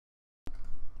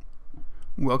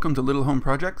Welcome to Little Home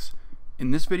Projects.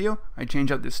 In this video, I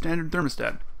change out this standard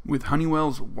thermostat with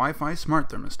Honeywell's Wi-Fi Smart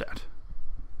Thermostat.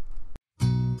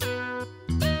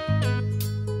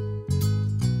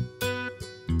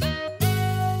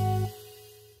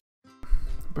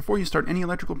 Before you start any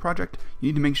electrical project, you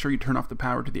need to make sure you turn off the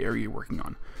power to the area you're working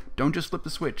on. Don't just flip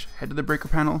the switch, head to the breaker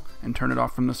panel and turn it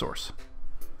off from the source.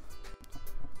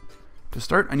 To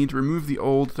start, I need to remove the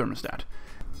old thermostat.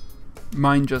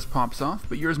 Mine just pops off,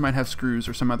 but yours might have screws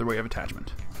or some other way of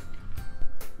attachment.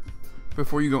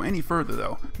 Before you go any further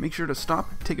though, make sure to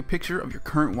stop, take a picture of your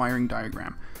current wiring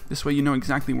diagram. This way you know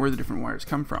exactly where the different wires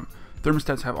come from.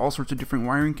 Thermostats have all sorts of different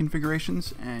wiring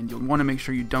configurations, and you'll want to make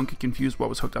sure you don't get confused what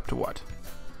was hooked up to what.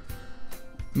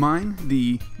 Mine,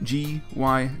 the G,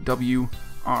 Y, W,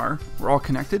 R, were all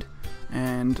connected,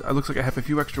 and it looks like I have a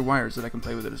few extra wires that I can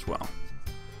play with it as well.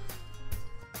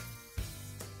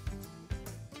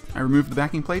 I removed the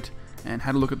backing plate and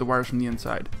had a look at the wires from the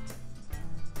inside.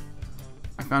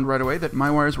 I found right away that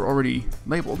my wires were already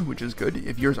labeled, which is good.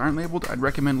 If yours aren't labeled, I'd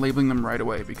recommend labeling them right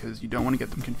away because you don't want to get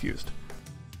them confused.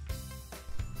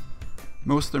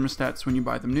 Most thermostats, when you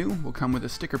buy them new, will come with a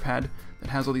sticker pad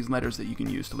that has all these letters that you can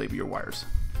use to label your wires.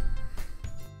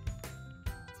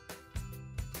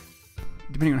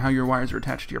 Depending on how your wires are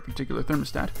attached to your particular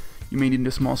thermostat, you may need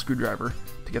a small screwdriver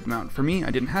to get them out. For me,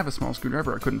 I didn't have a small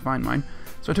screwdriver, I couldn't find mine,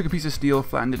 so I took a piece of steel,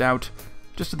 flattened it out,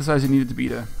 just to the size it needed to be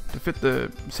to fit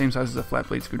the same size as a flat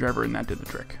blade screwdriver, and that did the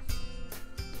trick.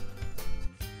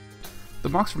 The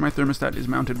box for my thermostat is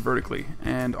mounted vertically,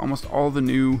 and almost all the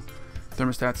new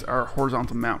thermostats are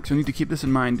horizontal mount, so you'll need to keep this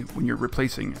in mind when you're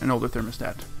replacing an older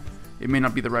thermostat. It may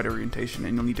not be the right orientation,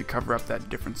 and you'll need to cover up that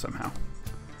difference somehow.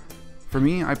 For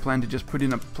me, I plan to just put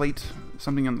in a plate,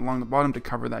 something along the bottom to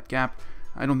cover that gap.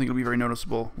 I don't think it'll be very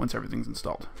noticeable once everything's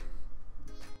installed.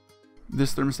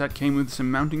 This thermostat came with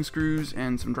some mounting screws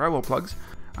and some drywall plugs.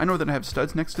 I know that I have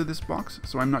studs next to this box,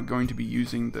 so I'm not going to be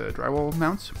using the drywall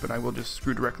mounts, but I will just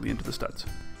screw directly into the studs.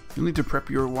 You'll need to prep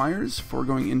your wires for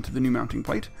going into the new mounting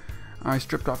plate. I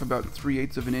stripped off about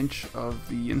 3/8 of an inch of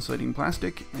the insulating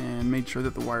plastic and made sure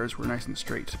that the wires were nice and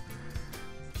straight.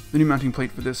 The new mounting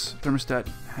plate for this thermostat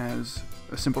has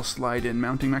a simple slide-in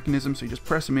mounting mechanism, so you just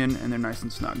press them in and they're nice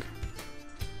and snug.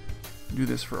 Do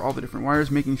this for all the different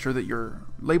wires, making sure that your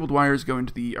labeled wires go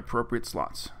into the appropriate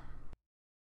slots.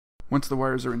 Once the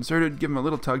wires are inserted, give them a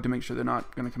little tug to make sure they're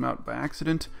not going to come out by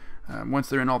accident. Once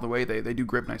they're in all the way, they do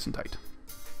grip nice and tight.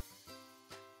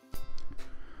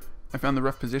 I found the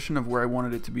rough position of where I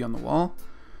wanted it to be on the wall,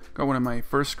 got one of my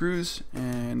first screws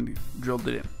and drilled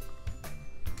it in.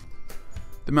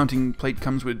 The mounting plate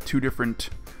comes with two different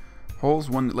holes,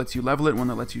 one that lets you level it, one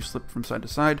that lets you slip from side to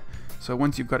side. So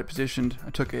once you've got it positioned, I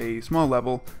took a small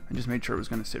level and just made sure it was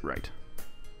going to sit right.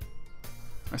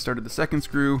 I started the second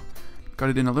screw, got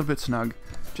it in a little bit snug,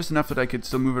 just enough that I could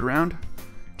still move it around,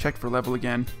 checked for level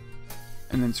again,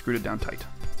 and then screwed it down tight.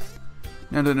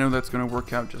 Now that I know that's going to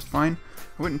work out just fine,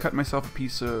 I went and cut myself a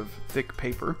piece of thick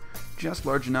paper, just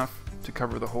large enough to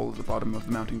cover the hole at the bottom of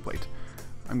the mounting plate.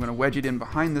 I'm going to wedge it in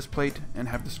behind this plate and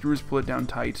have the screws pull it down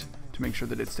tight to make sure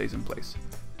that it stays in place.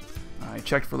 I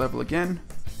checked for level again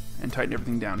and tightened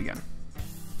everything down again.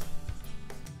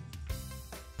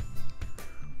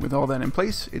 With all that in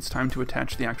place, it's time to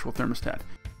attach the actual thermostat.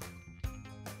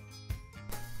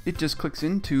 It just clicks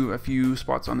into a few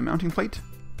spots on the mounting plate,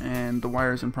 and the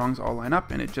wires and prongs all line up,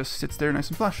 and it just sits there nice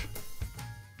and flush.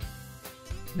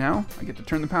 Now, I get to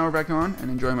turn the power back on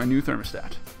and enjoy my new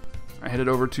thermostat. I headed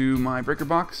over to my breaker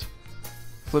box,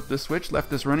 flipped this switch, left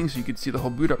this running so you could see the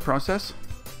whole boot up process,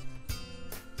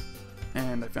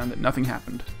 and I found that nothing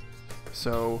happened.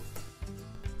 So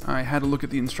I had a look at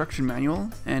the instruction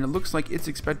manual, and it looks like it's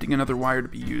expecting another wire to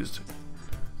be used.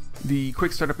 The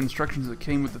quick startup instructions that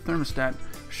came with the thermostat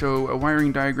show a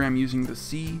wiring diagram using the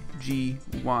C, G,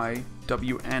 Y,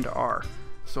 W, and R.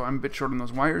 So I'm a bit short on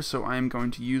those wires, so I'm going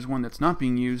to use one that's not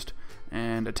being used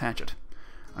and attach it.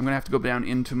 I'm going to have to go down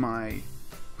into my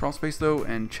crawl space though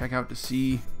and check out to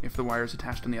see if the wire is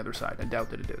attached on the other side. I doubt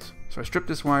that it is. So I stripped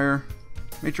this wire,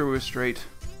 made sure it was straight,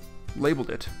 labeled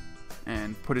it,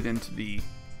 and put it into the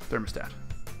thermostat.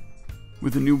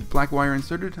 With the new black wire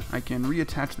inserted, I can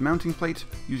reattach the mounting plate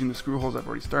using the screw holes I've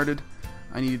already started.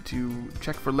 I needed to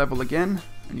check for level again.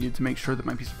 I needed to make sure that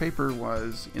my piece of paper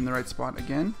was in the right spot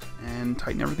again and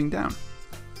tighten everything down.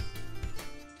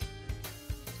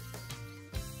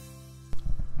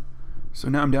 So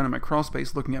now I'm down in my crawl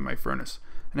space looking at my furnace,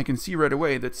 and I can see right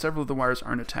away that several of the wires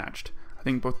aren't attached. I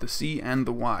think both the C and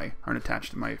the Y aren't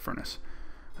attached to my furnace.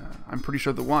 I'm pretty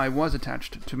sure the Y was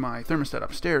attached to my thermostat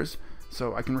upstairs,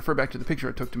 so I can refer back to the picture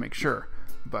I took to make sure,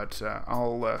 but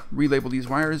I'll relabel these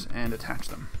wires and attach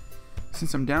them.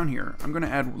 Since I'm down here, I'm going to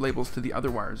add labels to the other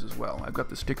wires as well. I've got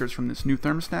the stickers from this new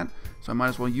thermostat, so I might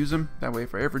as well use them. That way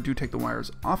if I ever do take the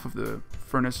wires off of the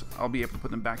furnace, I'll be able to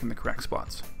put them back in the correct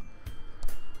spots.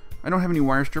 I don't have any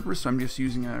wire strippers, so I'm just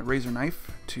using a razor knife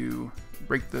to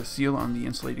break the seal on the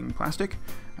insulating plastic.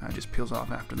 It just peels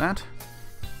off after that.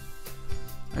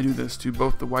 I do this to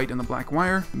both the white and the black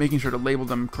wire, making sure to label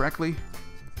them correctly,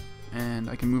 and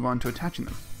I can move on to attaching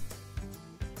them.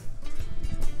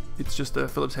 It's just a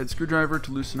Phillips head screwdriver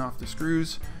to loosen off the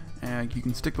screws, and you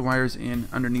can stick the wires in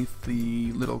underneath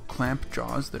the little clamp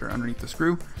jaws that are underneath the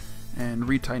screw and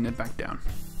retighten it back down.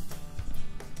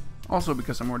 Also,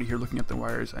 because I'm already here looking at the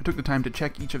wires, I took the time to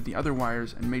check each of the other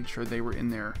wires and made sure they were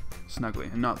in there snugly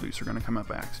and not loose or going to come up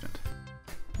by accident.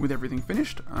 With everything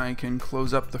finished, I can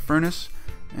close up the furnace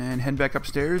and head back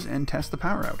upstairs and test the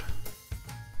power out.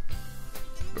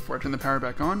 Before I turn the power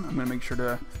back on, I'm going to make sure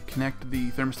to connect the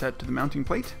thermostat to the mounting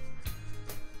plate,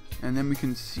 and then we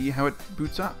can see how it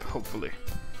boots up, hopefully.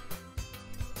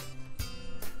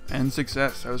 And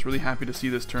success! I was really happy to see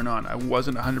this turn on. I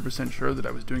wasn't 100% sure that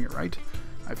I was doing it right.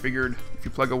 I figured if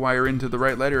you plug a wire into the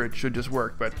right letter, it should just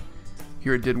work, but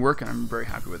here it did work, and I'm very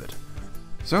happy with it.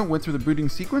 So, went through the booting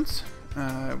sequence,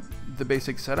 the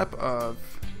basic setup of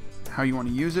how you want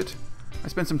to use it. I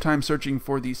spent some time searching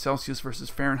for the Celsius versus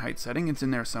Fahrenheit setting. It's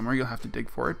in there somewhere. You'll have to dig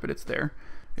for it, but it's there.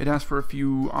 It asks for a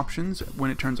few options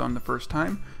when it turns on the first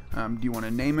time. Do you want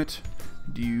to name it?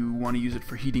 Do you want to use it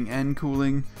for heating and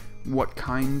cooling? What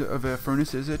kind of a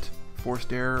furnace is it?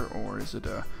 Forced air, or is it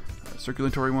a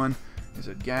circulatory one? Is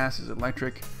it gas? Is it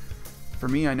electric? For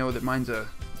me, I know that mine's a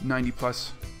 90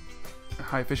 plus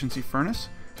high efficiency furnace,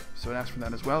 so it asks for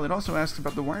that as well. It also asks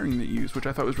about the wiring that you use, which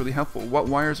I thought was really helpful. What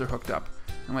wires are hooked up?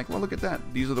 I'm like, well, look at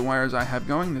that. These are the wires I have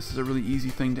going. This is a really easy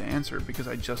thing to answer because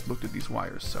I just looked at these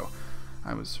wires. So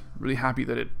I was really happy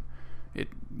that it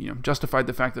justified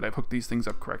the fact that I've hooked these things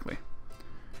up correctly.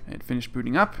 It finished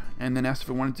booting up and then asked if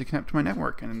I wanted to connect to my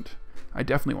network, and I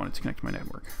definitely wanted to connect to my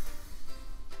network.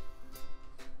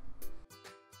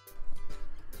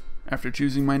 After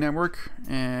choosing my network,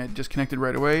 it just connected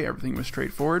right away. Everything was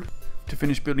straightforward. To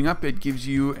finish building up, it gives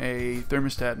you a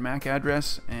thermostat MAC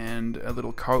address and a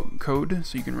little code,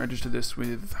 so you can register this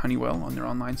with Honeywell on their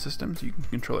online system, so you can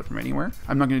control it from anywhere.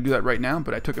 I'm not going to do that right now,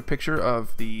 but I took a picture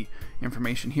of the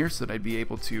information here so that I'd be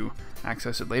able to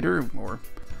access it later. Or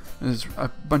there's a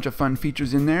bunch of fun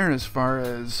features in there as far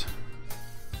as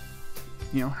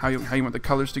how you want the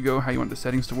colors to go, how you want the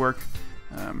settings to work.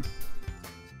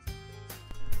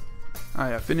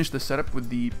 I finished the setup with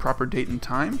the proper date and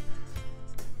time.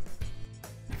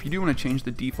 If you do want to change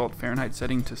the default Fahrenheit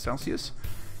setting to Celsius,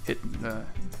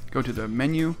 go to the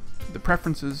menu, the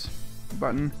Preferences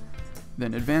button,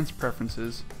 then Advanced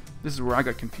Preferences. This is where I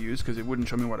got confused because it wouldn't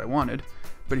show me what I wanted.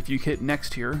 But if you hit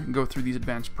Next here and go through these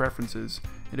Advanced Preferences,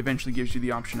 it eventually gives you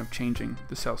the option of changing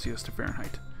the Celsius to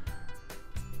Fahrenheit.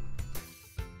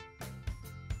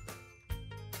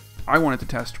 I wanted to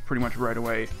test pretty much right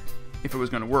away if it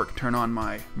was going to work, turn on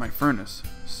my furnace.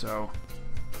 So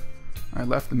I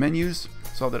left the menus,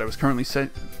 saw that I was currently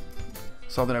set to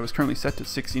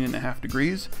 16.5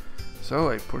 degrees. So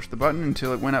I pushed the button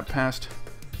until it went up past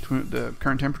the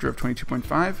current temperature of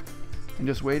 22.5 and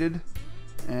just waited.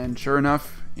 And sure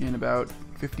enough, in about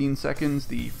 15 seconds,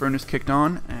 the furnace kicked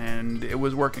on and it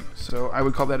was working. So I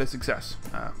would call that a success.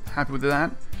 Happy with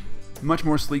that. Much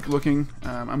more sleek looking.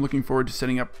 I'm looking forward to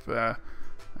setting up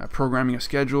programming a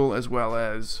schedule, as well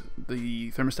as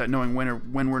the thermostat knowing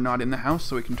when we're not in the house,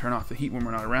 so it can turn off the heat when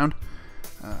we're not around.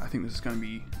 I think this is going to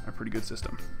be a pretty good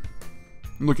system.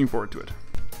 I'm looking forward to it.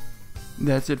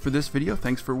 That's it for this video.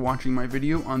 Thanks for watching my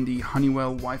video on the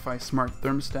Honeywell Wi-Fi Smart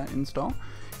Thermostat install.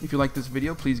 If you like this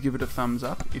video, please give it a thumbs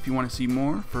up. If you want to see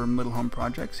more from Little Home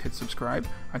Projects, hit subscribe.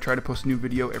 I try to post a new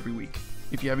video every week.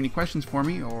 If you have any questions for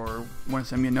me or want to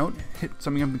send me a note, hit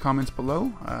something up in the comments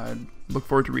below. Look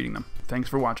forward to reading them. Thanks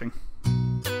for watching.